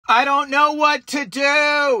I don't know what to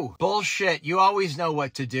do. Bullshit. You always know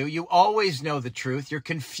what to do. You always know the truth. Your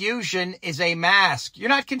confusion is a mask. You're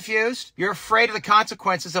not confused. You're afraid of the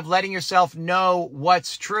consequences of letting yourself know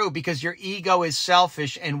what's true because your ego is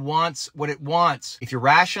selfish and wants what it wants. If you're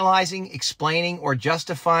rationalizing, explaining, or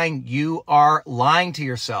justifying, you are lying to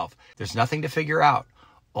yourself. There's nothing to figure out.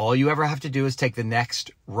 All you ever have to do is take the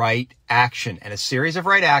next right action, and a series of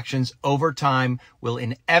right actions over time will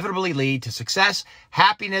inevitably lead to success,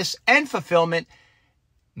 happiness, and fulfillment.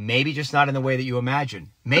 Maybe just not in the way that you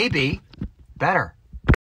imagine. Maybe better.